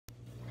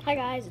Hi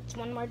guys, it's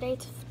one more day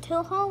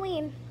till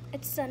Halloween.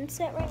 It's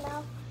sunset right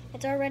now.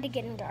 It's already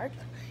getting dark,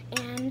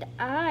 and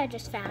I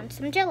just found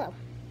some Jello,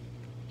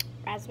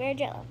 raspberry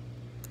Jello.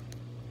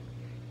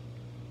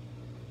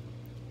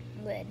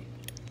 Good.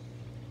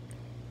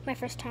 My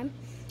first time.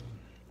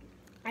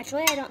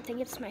 Actually, I don't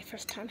think it's my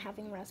first time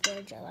having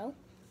raspberry Jello,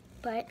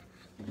 but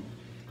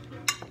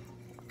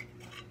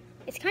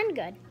it's kind of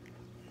good.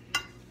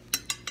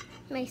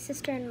 My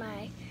sister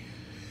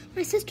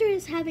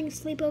is having a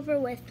sleepover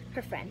with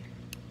her friend.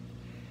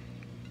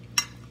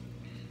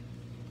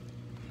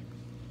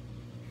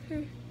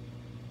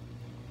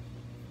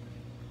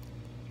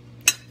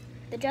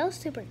 The Jello's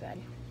super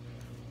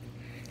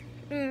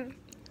good.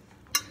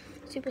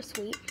 Super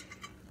sweet.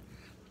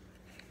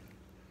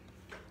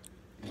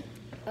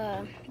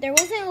 There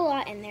wasn't a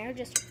lot in there.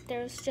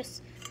 There was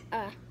just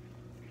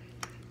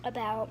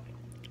about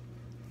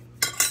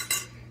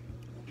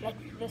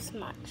like this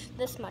much.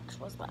 This much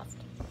was left.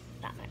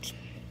 That much.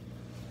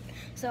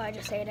 So I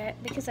just ate it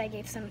because I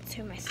gave some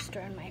to my sister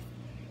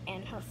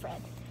and her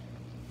friend.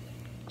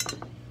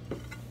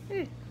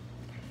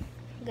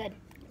 Good.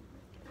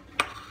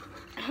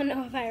 I don't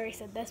know if I already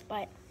said this,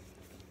 but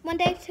one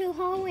day to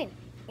Halloween,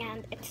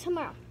 and it's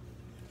tomorrow.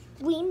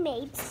 We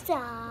made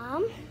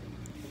some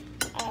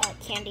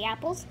candy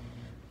apples.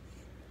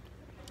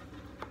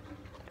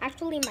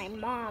 Actually, my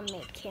mom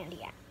made candy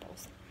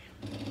apples.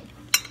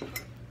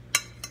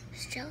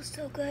 This Jello's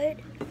so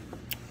good.